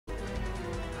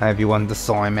Everyone, the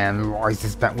Psyman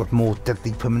rises back with more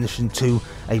deadly Premonition 2,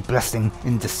 a blessing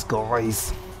in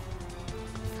disguise.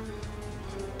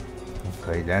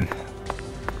 Okay then.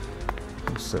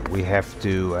 So we have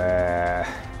to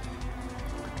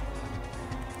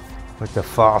with the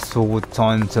fast forward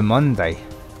time to Monday.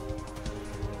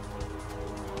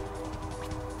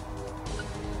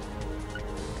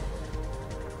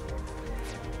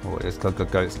 Oh, let's go,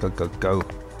 let's go.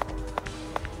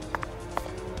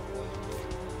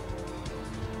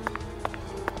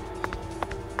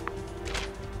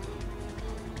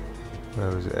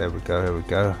 Where is it? Here we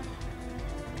go.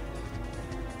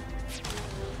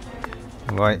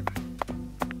 Right.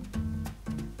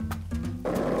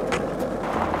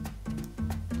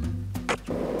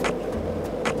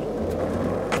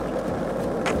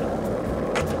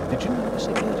 Did you notice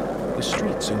it yet? The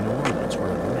streets in New Orleans were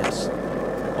a mess.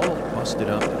 All busted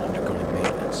up and undergoing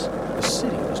maintenance. The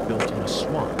city was built on a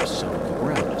swamp, so the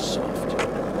ground is soft.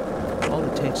 All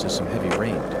it takes is some heavy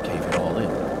rain to cave it all in.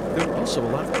 There were also a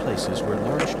lot of places where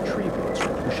large tree roots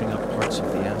were pushing up parts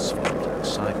of the asphalt and the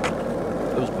sidewalk.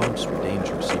 Those bumps were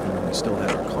dangerous even when we still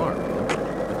had our car, remember?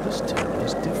 But this town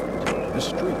is different. The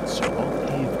streets are all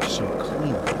paved so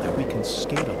clean that we can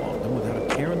skate along them without a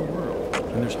care in the world.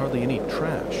 And there's hardly any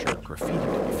trash or graffiti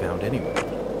to be found anywhere.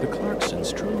 The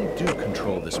Clarksons truly do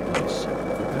control this place. For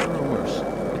better or worse,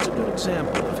 it's a good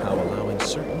example of how allowing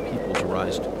certain people to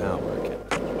rise to power can...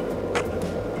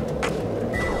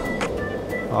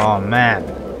 Oh man,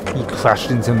 he crashed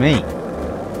into me.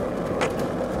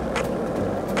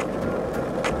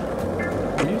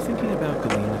 Were you thinking about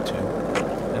Galena too?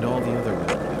 And all the other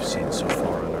women we've seen so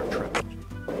far on our trip?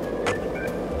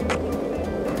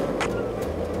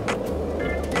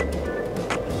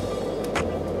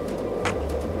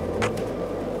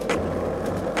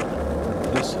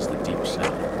 This is the deep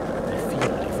south. You feel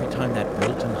it every time that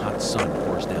molten hot sun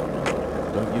pours down on you.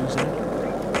 Don't use that?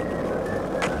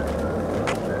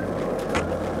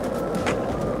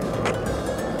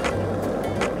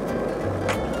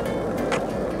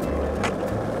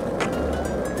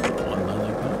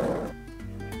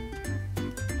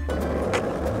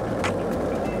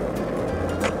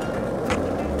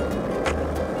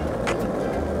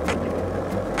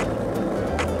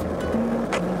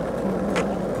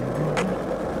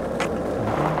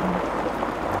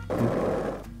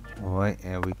 Alright,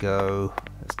 here we go.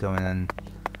 Let's go in and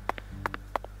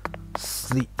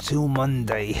sleep till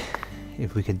Monday,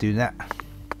 if we can do that.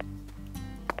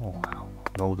 Oh wow.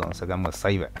 Hold on a second, I'm going to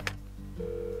save it.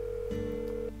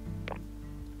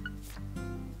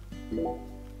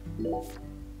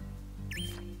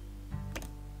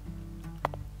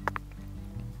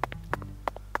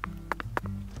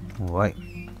 Alright.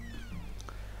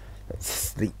 Let's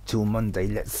sleep till Monday,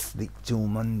 let's sleep till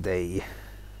Monday.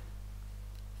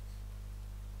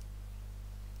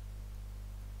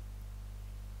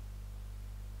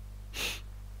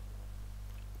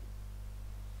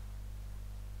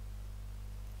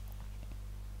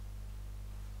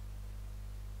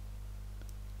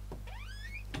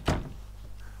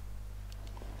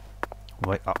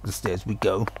 Right, up the stairs we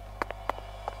go.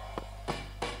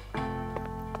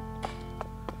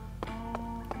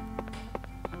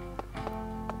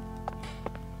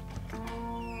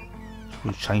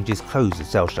 We'll change his clothes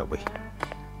as well, shall we?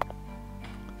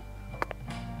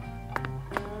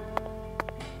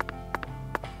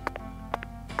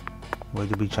 Where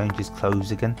did we change his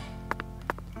clothes again?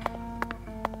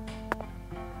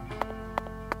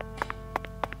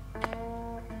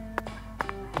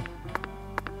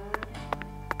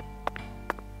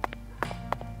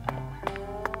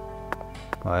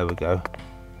 Oh, there we go.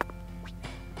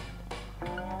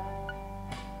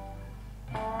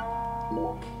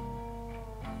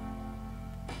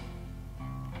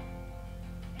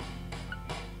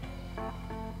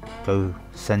 Go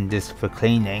send this for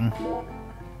cleaning.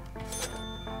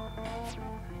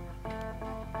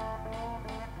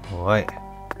 Alright.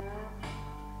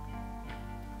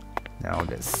 Now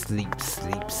let's sleep.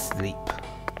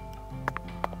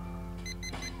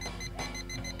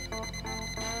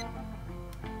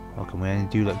 Or can we only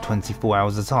do like 24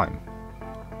 hours a time?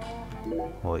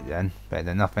 Alright then, better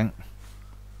than nothing.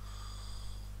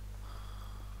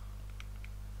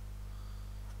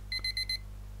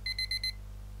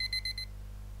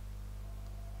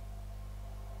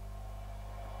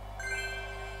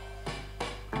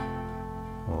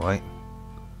 Alright.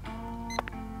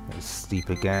 Let's sleep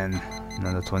again.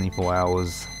 Another 24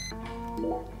 hours.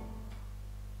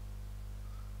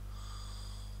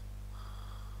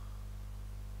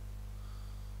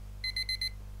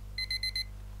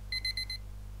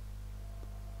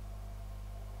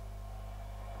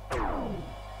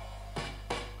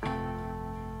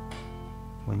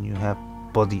 When you have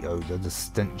body odor, the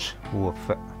stench will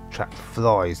attract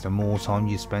flies. The more time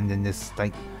you spend in this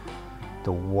state,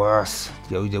 the worse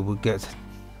the odor will get.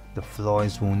 The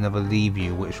flies will never leave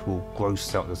you, which will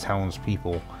gross out the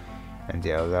townspeople, and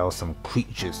it allows some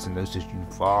creatures to notice you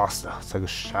faster. Take a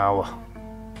shower,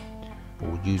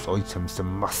 or use items to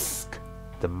mask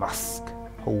the mask.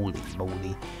 Holy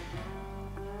moly.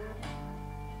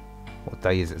 What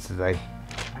day is it today?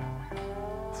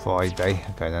 Friday.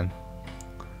 Okay then.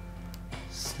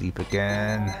 Sleep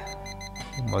again.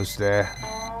 Almost there.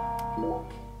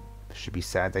 Should be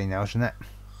Saturday now, shouldn't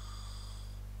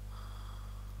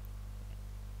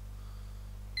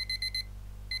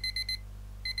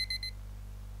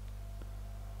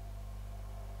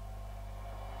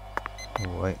it?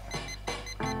 Alright.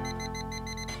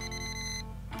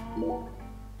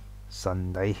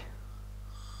 Sunday.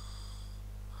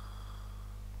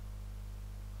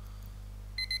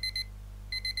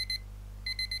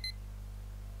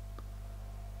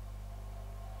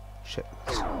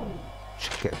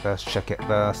 Check it first, check it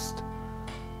first.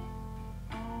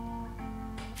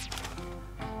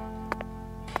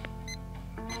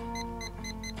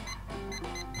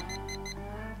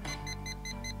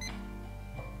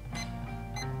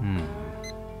 Hmm.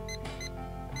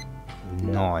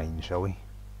 9, shall we?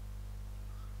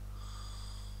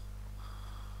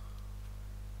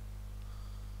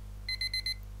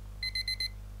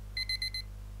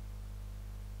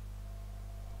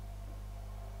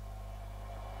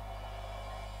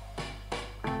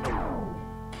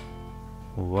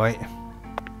 Right.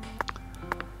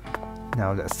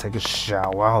 Now let's take a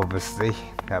shower, obviously.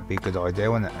 That'd be a good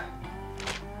idea, wouldn't it?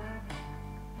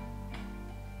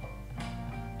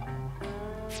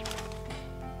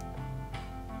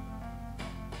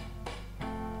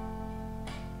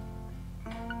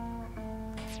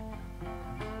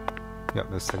 Yep,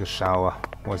 let's take a shower.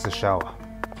 Where's the shower?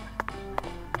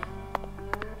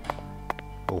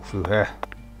 All through here.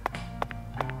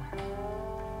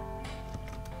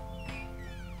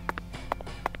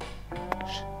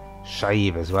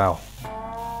 Shave as well.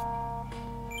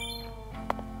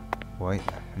 Wait,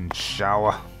 and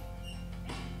shower.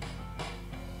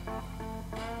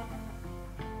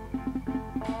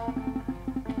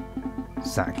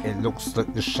 Zach, it looks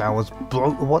like the shower's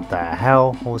broke. What the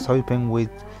hell? I was hoping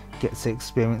we'd get to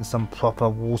experience some proper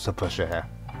water pressure here.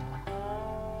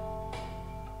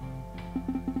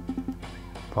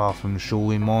 Bathrooms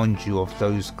sure remind you of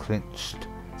those clinched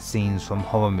scenes from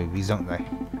horror movies, don't they?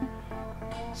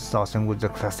 Starting with the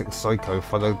classic Psycho,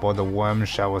 followed by the worm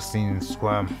shower scene in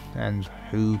Squirm, and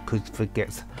who could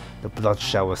forget the blood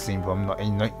shower scene from A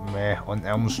Nightmare on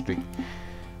Elm Street?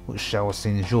 Which shower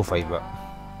scene is your favourite?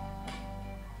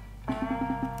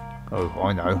 Oh,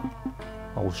 I know.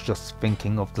 I was just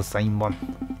thinking of the same one.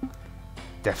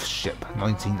 Death Ship,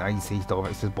 1980,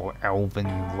 directed by Alvin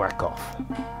Rakoff.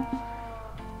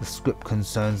 The script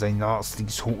concerns a nasty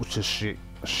torture ship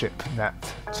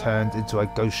that turned into a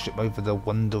ghost ship over the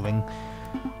wandering.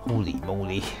 Holy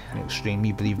moly, an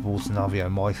extremely believable scenario.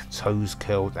 My toes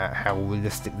curled at how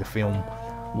realistic the film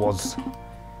was.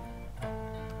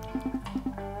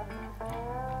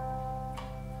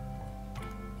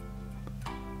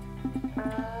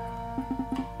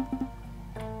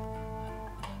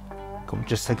 Can't we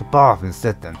just take a bath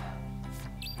instead then?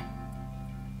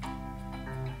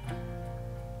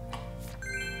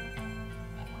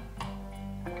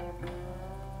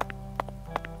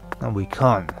 No, we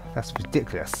can't. That's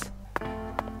ridiculous.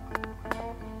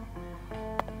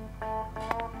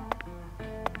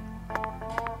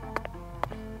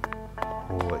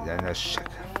 Alright then, let's check.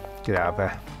 Get out of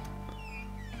there.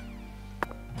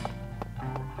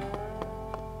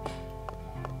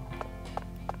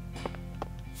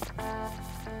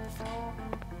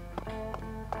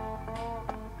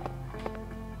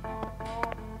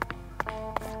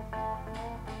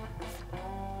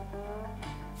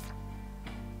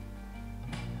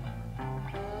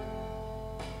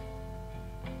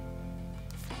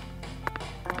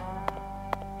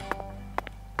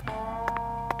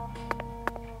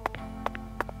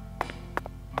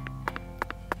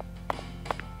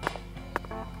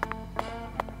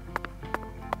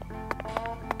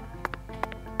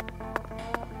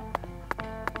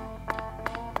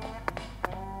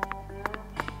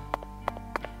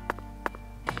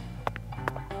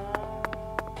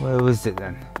 Where is it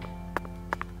then?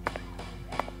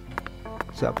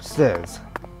 Is it upstairs?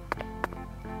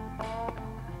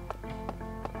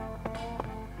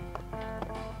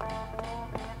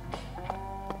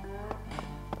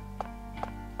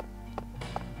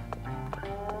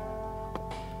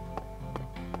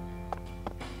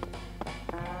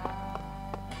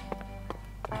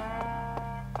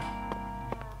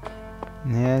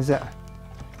 Yeah, is it?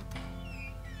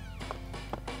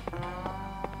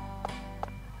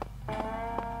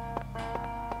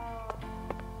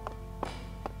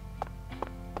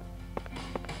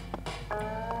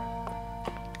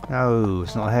 No,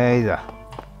 it's not here either.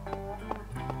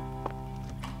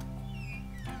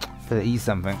 Better eat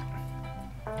something.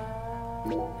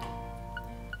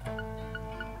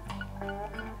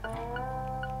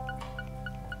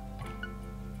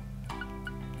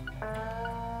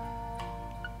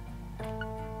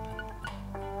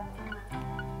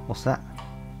 What's that?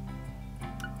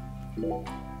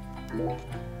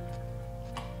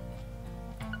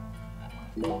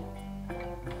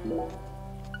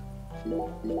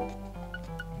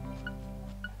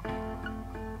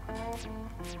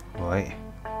 Right.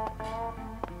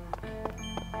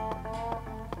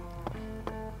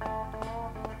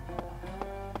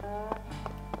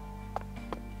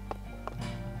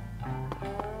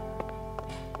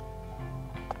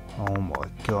 Oh my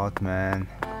god, man.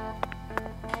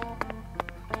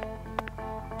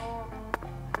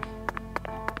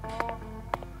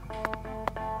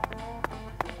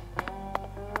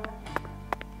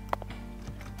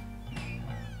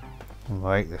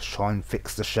 Right, let's try and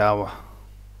fix the shower.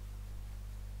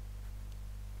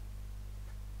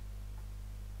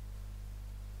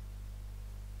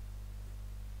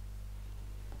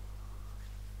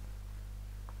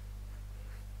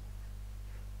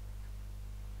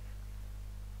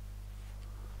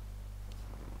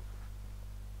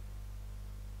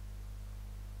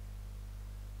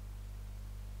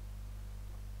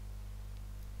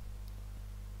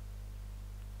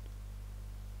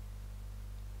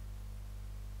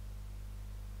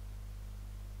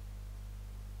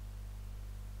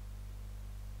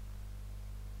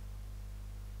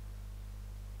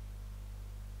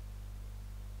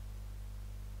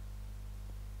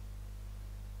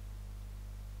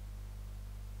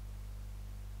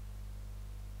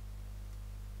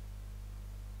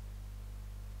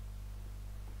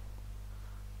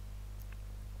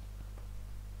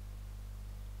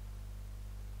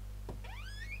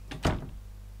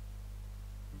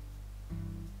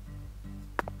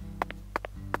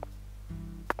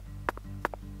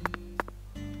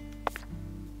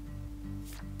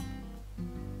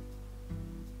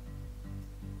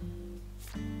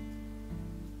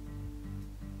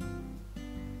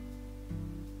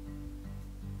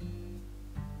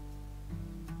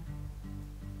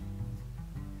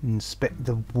 Inspect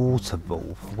the water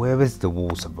valve. Where is the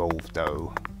water valve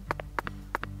though?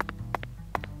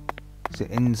 Is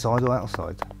it inside or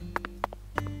outside?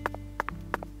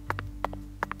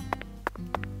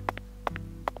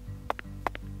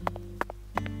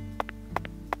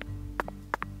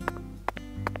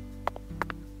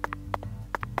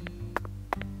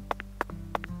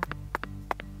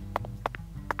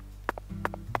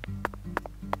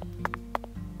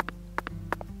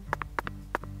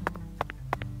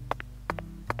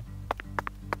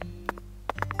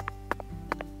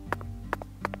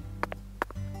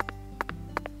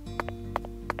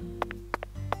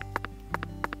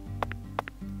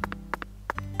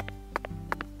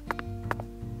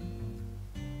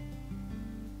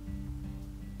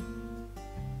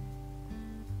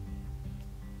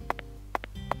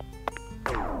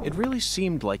 It really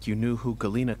seemed like you knew who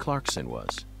Galena Clarkson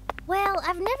was. Well,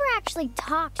 I've never actually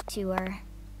talked to her.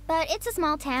 But it's a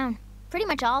small town. Pretty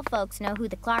much all folks know who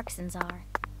the Clarksons are.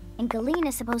 And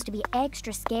Galena's supposed to be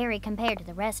extra scary compared to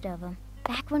the rest of them.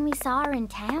 Back when we saw her in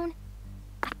town,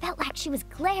 I felt like she was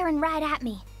glaring right at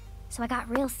me. So I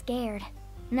got real scared.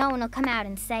 No one will come out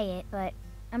and say it, but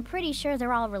I'm pretty sure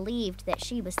they're all relieved that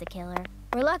she was the killer.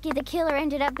 We're lucky the killer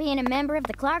ended up being a member of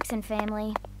the Clarkson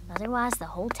family. Otherwise, the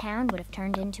whole town would have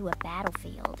turned into a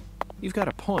battlefield. You've got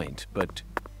a point, but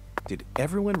did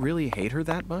everyone really hate her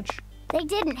that much? They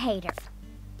didn't hate her.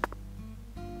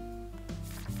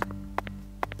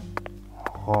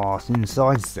 Oh, it's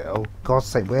inside still. God's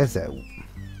sake, where's it?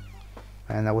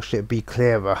 And I wish it'd be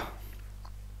clearer.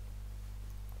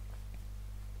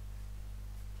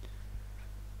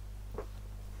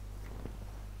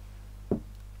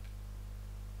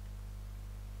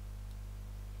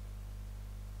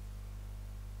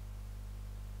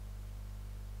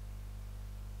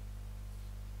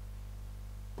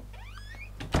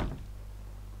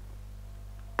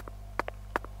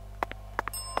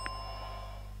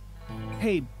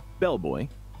 Hey, bellboy,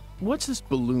 what's this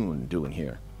balloon doing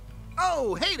here?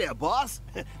 Oh, hey there, boss.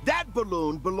 That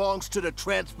balloon belongs to the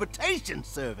transportation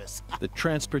service. The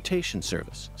transportation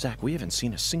service? Zach, we haven't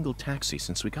seen a single taxi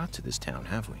since we got to this town,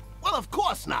 have we? Well, of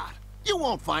course not. You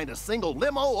won't find a single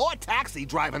limo or taxi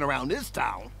driving around this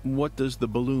town. What does the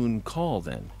balloon call,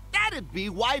 then? That'd be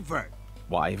Wyvern.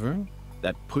 Wyvern?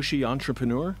 That pushy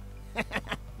entrepreneur?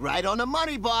 Right on the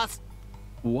money, boss.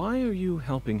 Why are you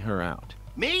helping her out?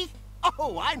 Me?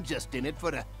 Oh, I'm just in it for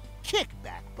the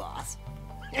kickback, boss.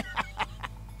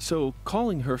 So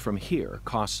calling her from here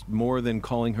costs more than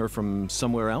calling her from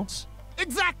somewhere else?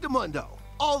 Exactamundo.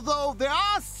 Although there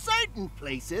are certain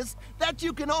places that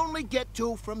you can only get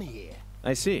to from here.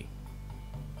 I see.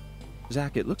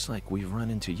 Zach, it looks like we've run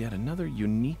into yet another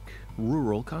unique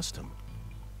rural custom.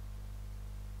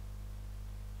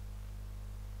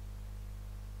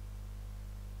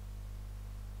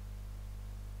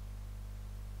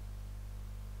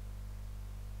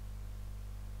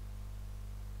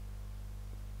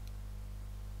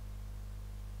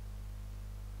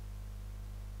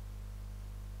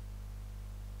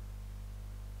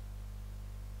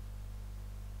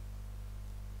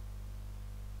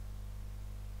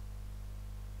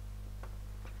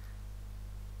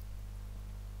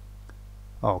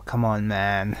 Oh, come on,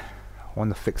 man. I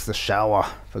want to fix the shower,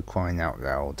 for crying out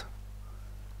loud.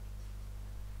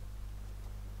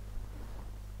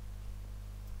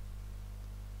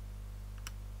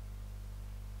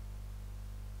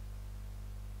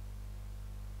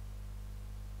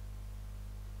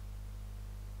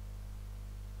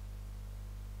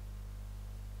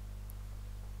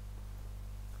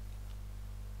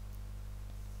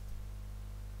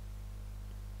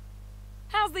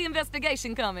 How's the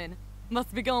investigation coming?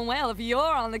 Must be going well if you're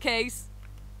on the case.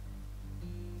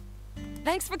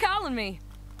 Thanks for calling me.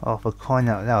 Oh, for crying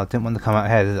out loud, didn't want to come out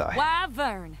here, did I?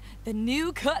 Wyvern, the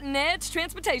new cutting-edge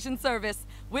transportation service.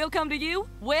 We'll come to you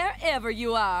wherever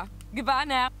you are. Goodbye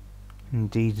now.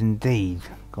 Indeed, indeed.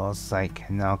 God's sake,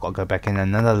 now I've got to go back in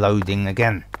another loading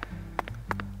again.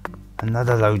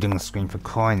 Another loading screen, for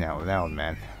crying out loud,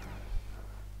 man.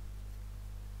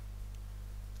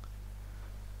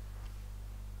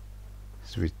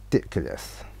 It's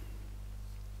ridiculous.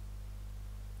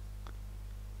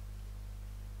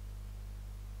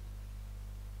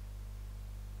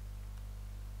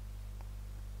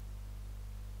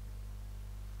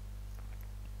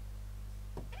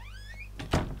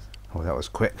 Oh, that was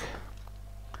quick.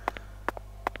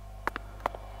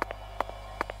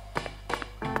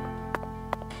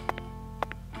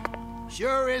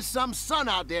 Sure is some sun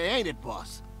out there, ain't it,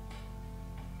 boss?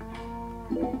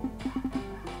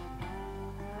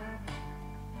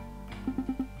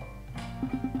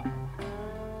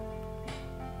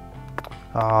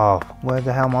 Oh, where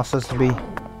the hell am I supposed to be?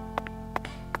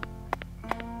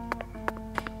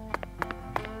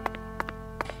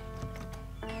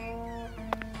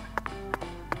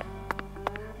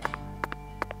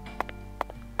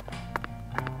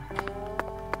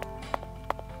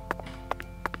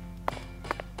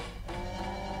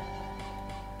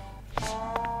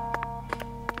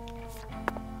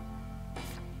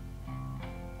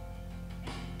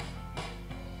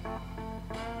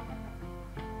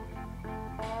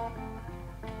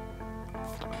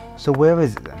 So where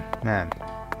is it then, man?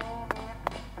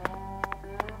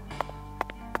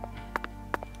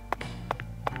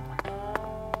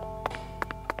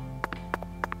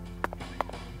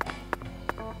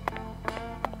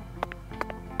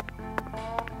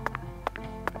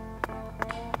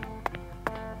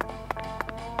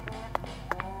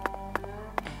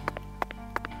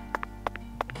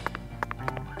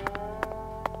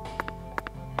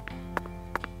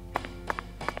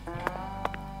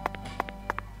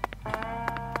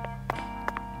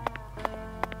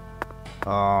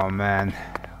 Oh man,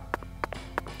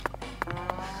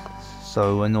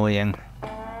 so annoying.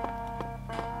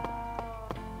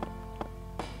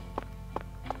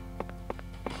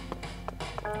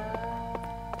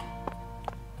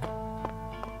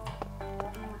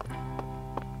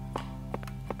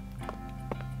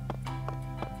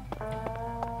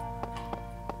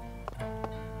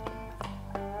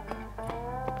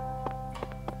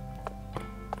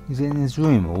 Is it in his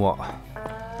room or what?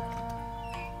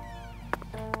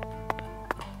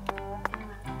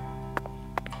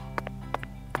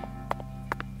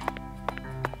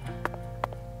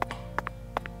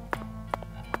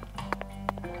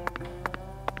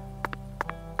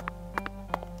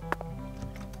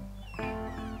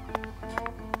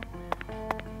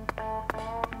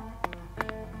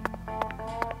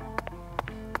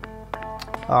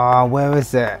 Ah, where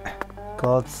is it?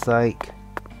 God's sake.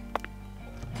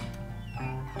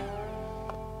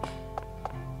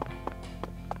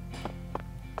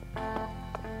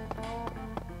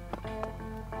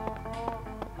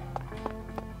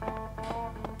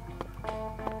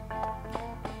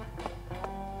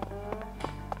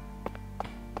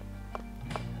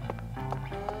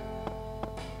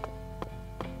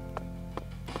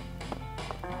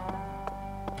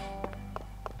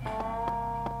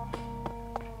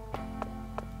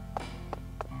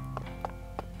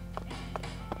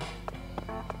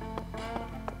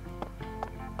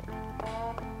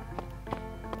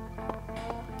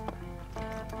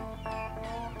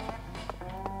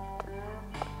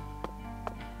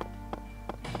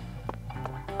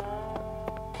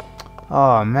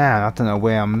 Oh man, I don't know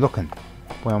where I'm looking.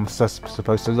 Where I'm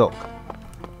supposed to look.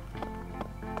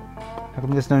 How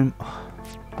come there's no...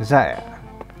 Is that it?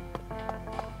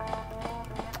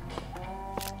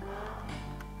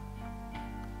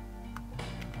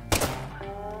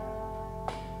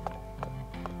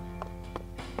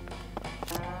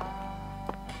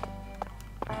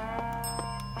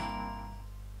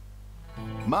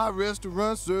 My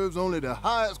restaurant serves only the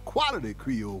highest quality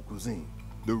Creole cuisine.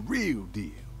 The real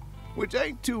deal. Which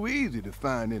ain't too easy to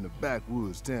find in a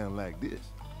backwoods town like this.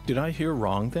 Did I hear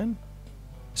wrong then?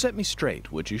 Set me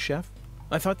straight, would you, Chef?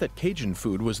 I thought that Cajun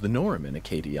food was the norm in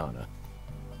Acadiana.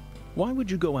 Why would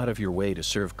you go out of your way to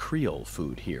serve Creole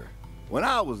food here? When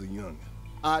I was a youngin',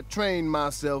 I trained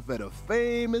myself at a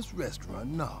famous restaurant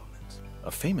in New Orleans.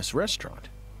 A famous restaurant?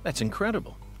 That's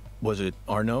incredible. Was it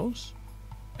Arnaud's?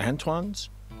 Antoine's?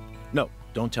 No,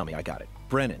 don't tell me, I got it.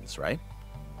 Brennan's, right?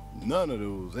 None of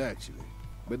those, actually.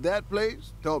 But that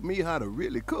place taught me how to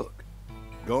really cook.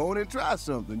 Go on and try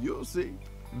something, you'll see.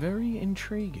 Very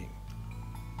intriguing.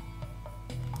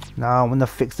 Now I want to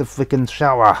fix the freaking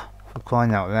shower. For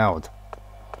crying out loud.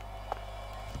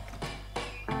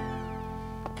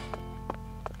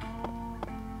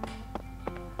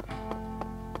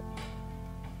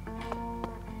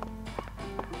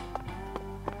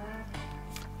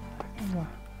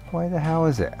 Why the hell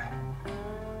is it?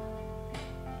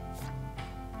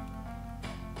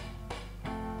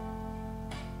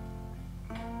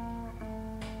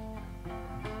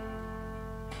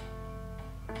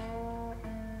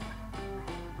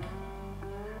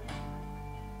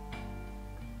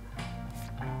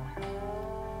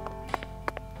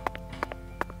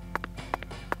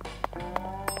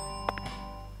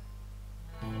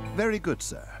 Very good,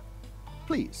 sir.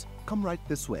 Please, come right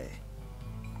this way.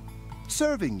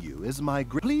 Serving you is my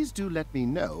Please do let me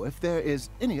know if there is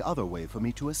any other way for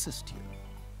me to assist you.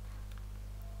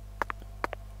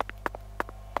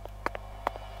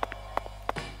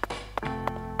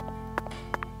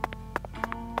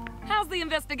 How's the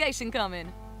investigation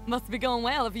coming? Must be going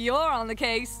well if you're on the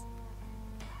case.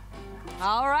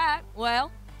 All right,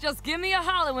 well, just give me a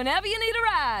holler whenever you need a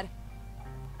ride.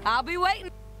 I'll be waiting.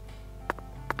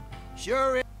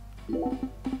 Sure.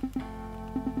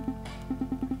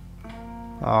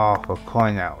 Oh, for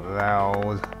crying out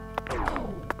loud.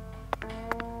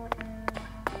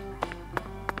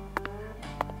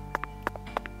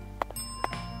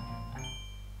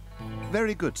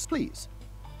 Very good, please.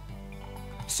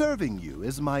 Serving you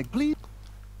is my please.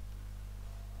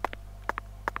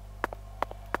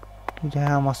 Who the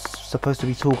hell am I supposed to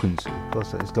be talking to?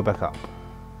 Gosh, let's go back up.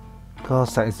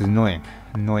 Gosh, that is annoying.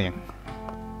 Annoying.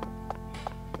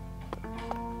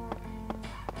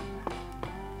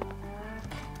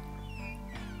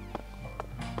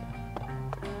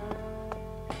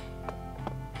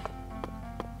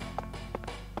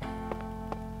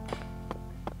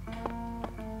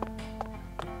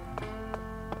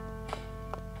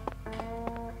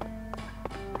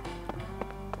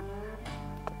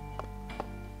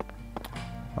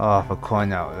 Oh, for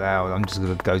crying out loud, I'm just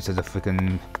gonna go to the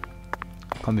freaking...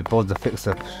 Can't be bothered to fix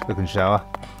the freaking shower.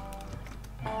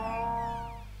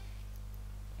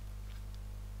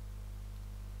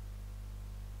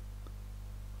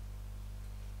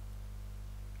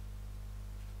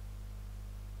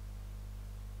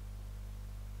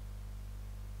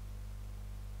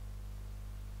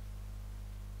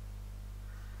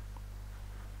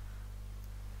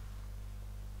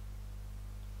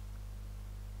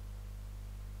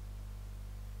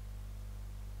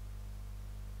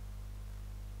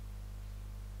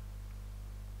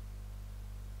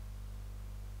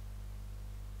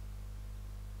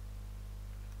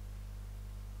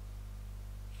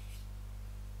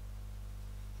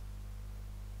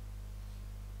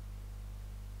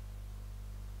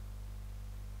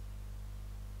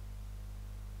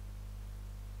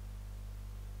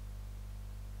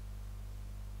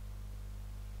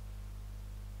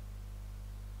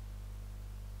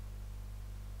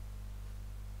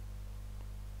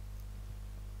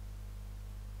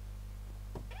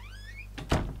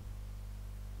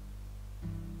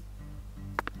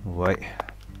 Wait,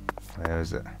 where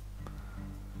is it?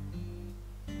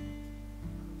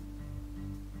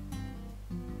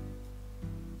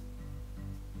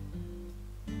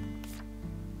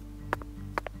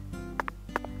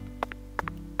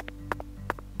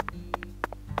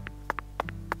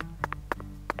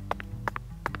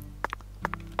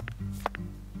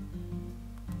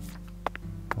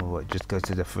 Oh, it just goes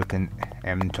to the freaking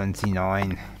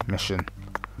M29 mission.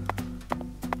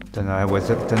 Don't know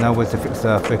where to fix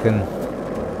the freaking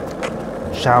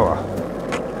shower.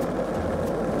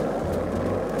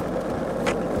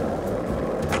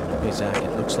 Hey, Zach,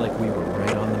 it looks like we were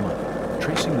right on the money.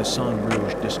 Tracing the Sang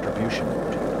Rouge distribution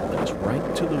route led us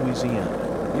right to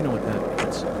Louisiana. You know what that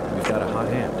means. We've got a hot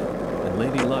hand, and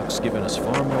Lady Luck's given us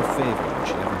far more favor than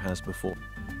she ever has before.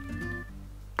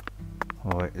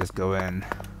 Alright, let's go in.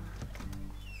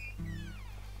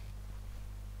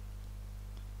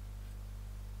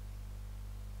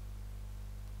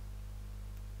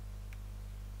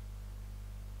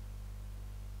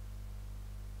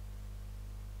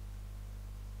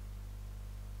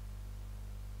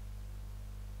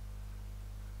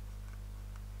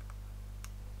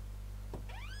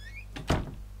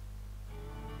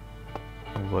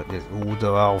 Alright, let's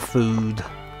order our food.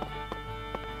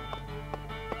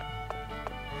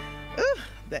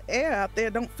 The air out there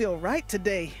don't feel right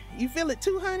today. You feel it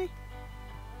too, honey?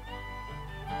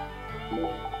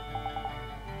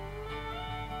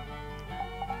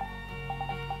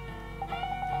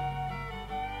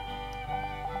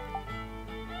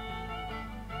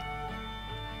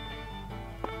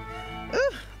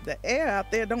 The air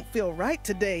out there don't feel right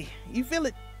today. You feel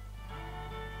it?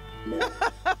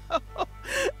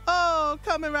 Oh,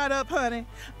 coming right up, honey.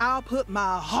 I'll put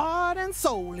my heart and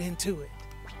soul into it.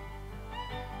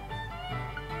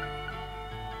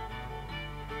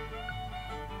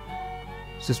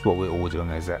 Is this what we're ordering,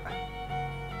 is it?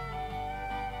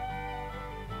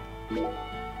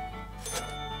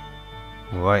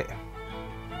 Right.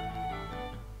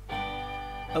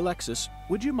 Alexis,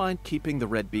 would you mind keeping the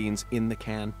red beans in the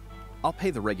can? I'll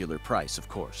pay the regular price, of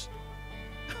course.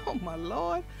 Oh, my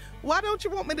Lord. Why don't you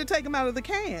want me to take them out of the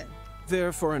can?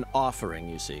 They're for an offering,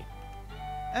 you see.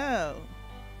 Oh.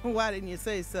 Why didn't you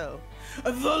say so?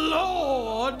 The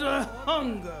Lord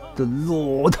hunger. The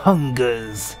Lord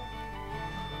hungers.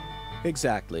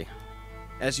 Exactly.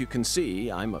 As you can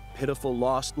see, I'm a pitiful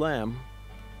lost lamb.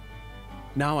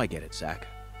 Now I get it, Zach.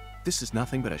 This is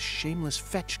nothing but a shameless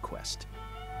fetch quest.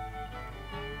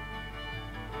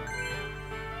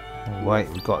 Right,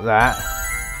 we got that.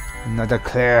 Another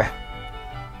clear.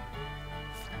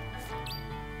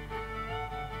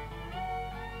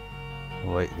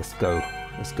 Right, let's go.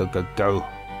 Let's go, go, go.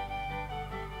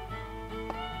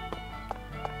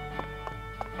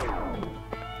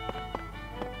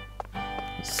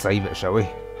 Let's save it, shall we?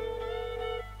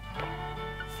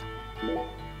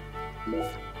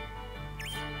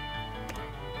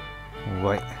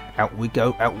 Right, out we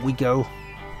go, out we go.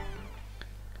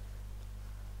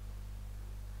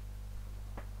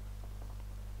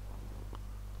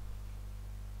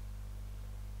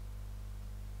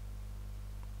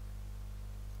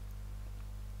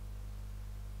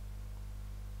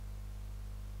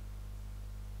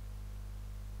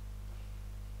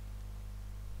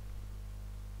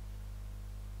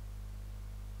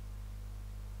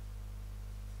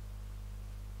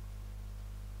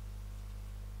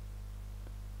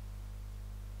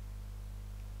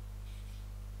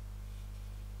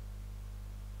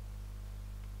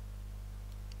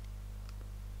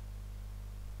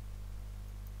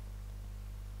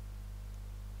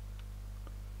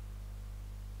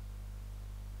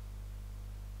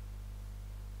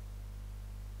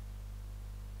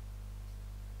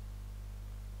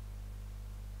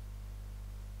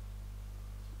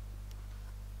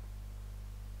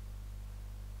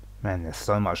 Man, there's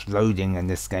so much loading in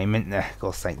this game, isn't there?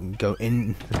 God's sake, you go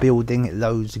in the building, it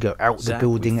loads. You go out the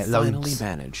building, it loads. Finally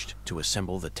managed to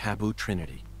assemble the Taboo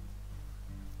Trinity.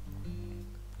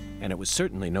 And it was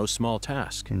certainly no small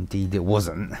task. Indeed it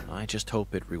wasn't. I just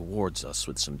hope it rewards us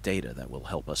with some data that will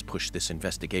help us push this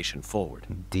investigation forward.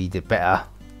 Indeed it better.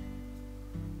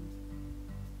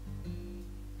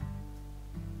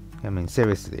 I mean,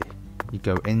 seriously. You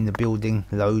go in the building,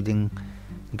 loading.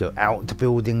 You go out the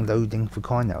building, loading, for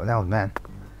crying out loud, man.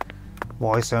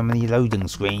 Why so many loading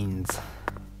screens?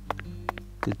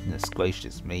 Goodness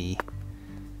gracious me.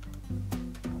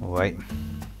 Alright.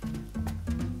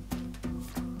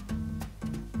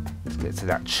 Let's get to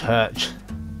that church.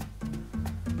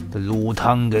 The Lord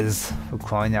hungers, for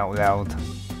crying out loud.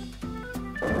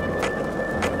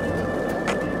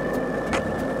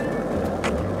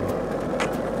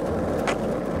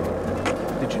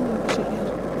 Did you notice it yet?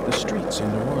 The streets in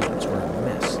New Orleans were a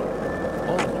mess,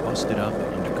 all busted up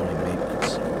and undergoing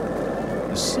maintenance.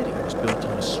 The city was built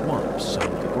on a swamp, so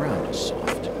the ground is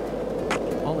soft.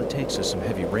 All it takes is some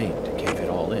heavy rain to cave it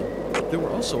all in. There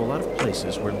were also a lot of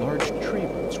places where large tree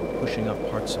roots were pushing up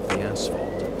parts of the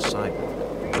asphalt and the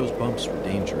sidewalk. Those bumps were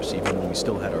dangerous even when we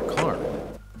still had our car.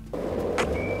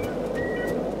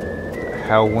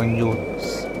 How when you're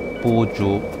bored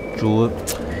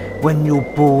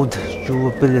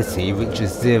your ability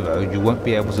reaches 0, you won't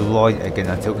be able to ride it again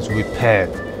until it's repaired.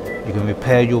 You can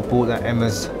repair your board at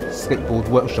Emma's skateboard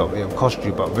workshop. It'll cost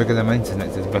you, but regular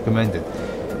maintenance is recommended.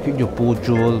 Keep your board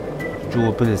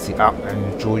durability up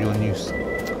and enjoy your new.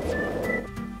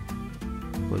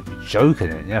 Would be joking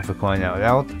it, yeah, for crying out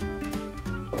loud.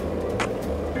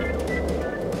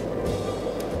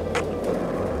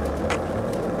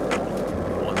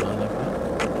 One lollipop,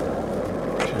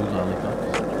 2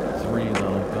 lollipops, 3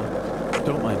 lollipops.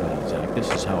 Don't mind me, Zach.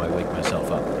 This is how I wake myself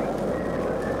up.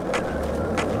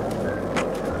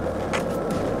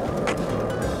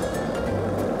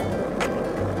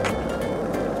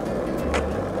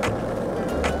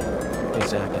 Hey,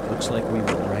 Zach, it looks like we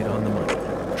were right on the money.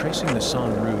 Tracing the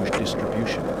San Rouge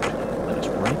distribution route led us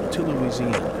right to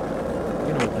Louisiana.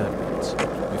 You know what that means.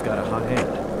 We've got a hot hand,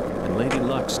 and Lady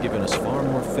Luck's given us far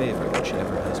more favor than she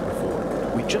ever has before.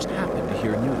 We just happened to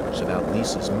hear news about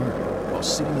Lisa's murder while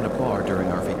sitting in a bar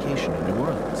during our vacation in New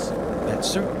Orleans. That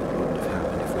certainly wouldn't have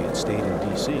happened if we had stayed in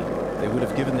D.C. They would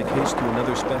have given the case to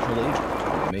another special agent,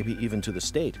 or maybe even to the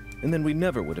state, and then we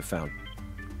never would have found.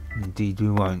 Indeed we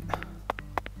won't.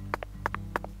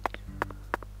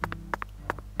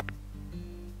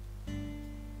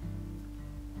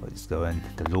 Let's go in.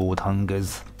 The Lord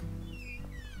hungers.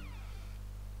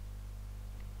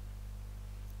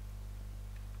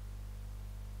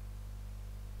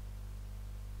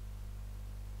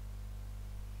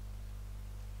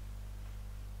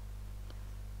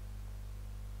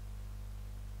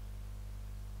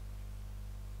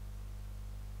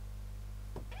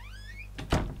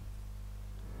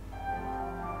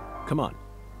 Come on.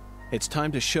 It's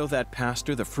time to show that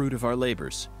pastor the fruit of our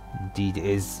labors. Indeed it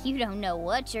is. You don't know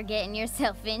what you're getting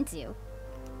yourself into.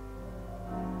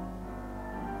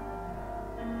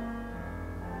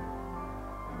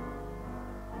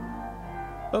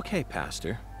 Okay,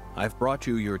 Pastor. I've brought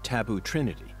you your taboo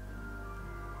trinity.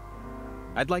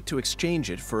 I'd like to exchange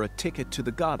it for a ticket to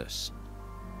the goddess.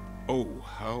 Oh,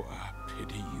 how I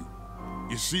pity you.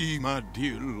 You see, my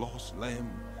dear lost lamb,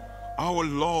 our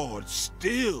Lord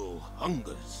still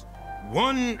hungers.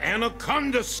 One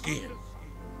anaconda skin,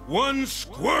 1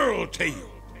 squirrel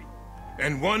tail,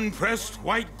 and 1 pressed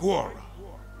white Jawara.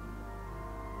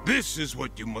 This is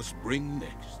what you must bring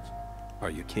next. Are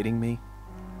you kidding me?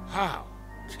 How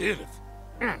pitiful.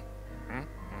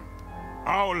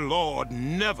 Our Lord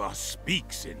never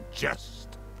speaks in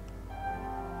jest.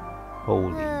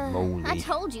 Holy moly. I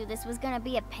told you this was gonna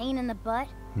be a pain in the butt.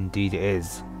 Indeed it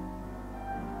is.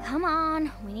 Come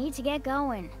on, we need to get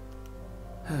going.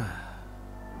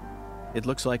 It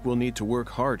looks like we'll need to work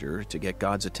harder to get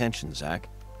God's attention, Zach.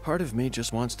 Part of me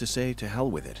just wants to say to hell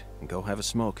with it and go have a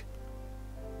smoke.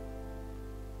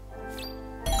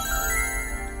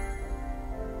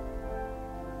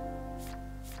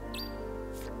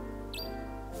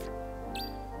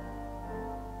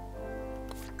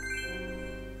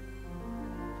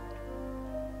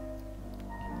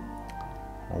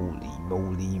 Holy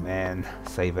moly, man.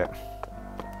 Save it.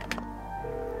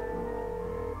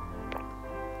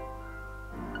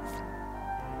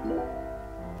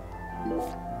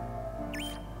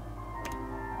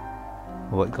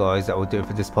 Alright guys, that will do it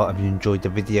for this part. If you enjoyed the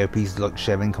video, please like,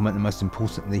 share and comment, and most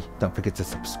importantly, don't forget to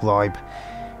subscribe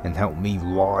and help me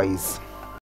rise.